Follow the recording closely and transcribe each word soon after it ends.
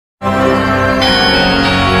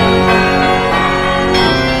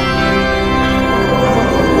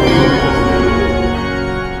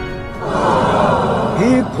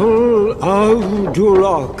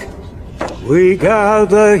Duloc, we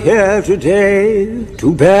gather here today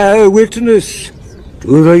to bear witness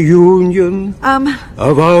to the union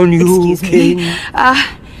of our new king.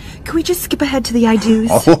 Can we just skip ahead to the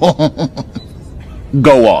I-dos?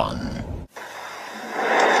 Go on.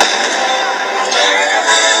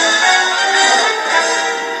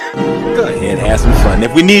 Go ahead, have some fun.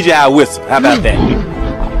 If we need you, I'll whistle. How about that?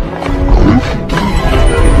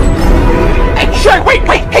 Hey, Shrek, wait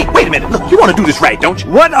a minute. Look, you want to do this right, don't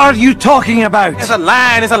you? What are you talking about? It's a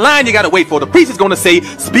line you gotta wait for. The priest is gonna say,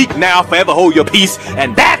 speak now, forever hold your peace,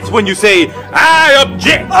 and that's when you say, I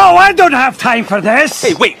object. Oh, I don't have time for this.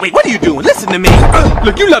 Hey, wait, what are you doing? Listen to me.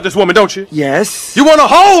 Look, you love this woman, don't you? Yes. You wanna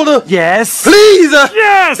hold her? Yes. Please her?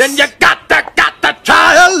 Yes. Then you got to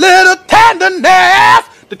try a little tenderness.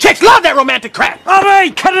 The chicks love that romantic crap. All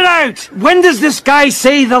right, cut it out. When does this guy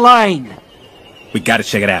say the line? We gotta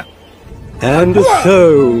check it out. And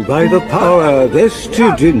so, by the power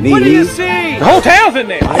vested in me, What do you see? The whole town's in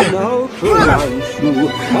there. I now pronounce you.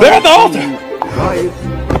 They're at the altar. Right,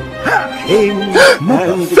 king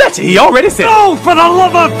and Fletcher, he already said it. oh, for the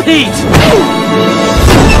love of Pete!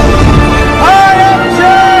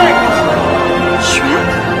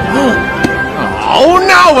 Oh,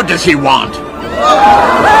 now what does he want?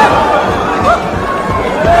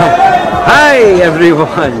 Hi,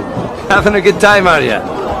 everyone. Having a good time, are you?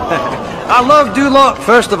 I love Duloc,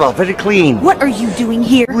 first of all. Very clean. What are you doing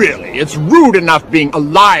here? Really, it's rude enough being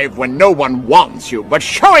alive when no one wants you, but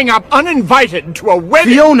showing up uninvited to a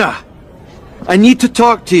wedding... Fiona! I need to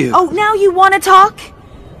talk to you. Oh, now you want to talk?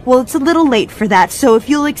 Well, it's a little late for that, so if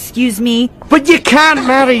you'll excuse me... But you can't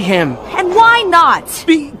marry him. And why not?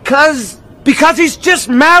 Because he's just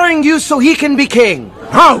marrying you so he can be king.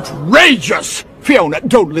 Outrageous! Fiona,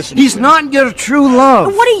 don't listen He's to me. not your true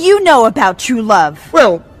love. What do you know about true love?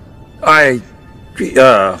 Well, I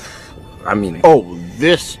mean... Oh,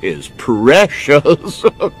 this is precious.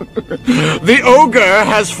 The ogre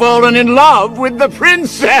has fallen in love with the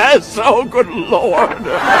princess. Oh, good Lord. An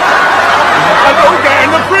ogre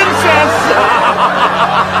and a princess.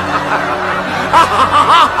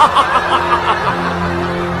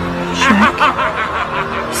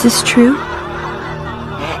 Shrek, is this true?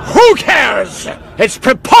 Who cares? It's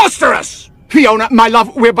preposterous. Fiona, my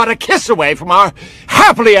love, we're but a kiss away from our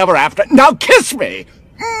happily ever after. Now kiss me.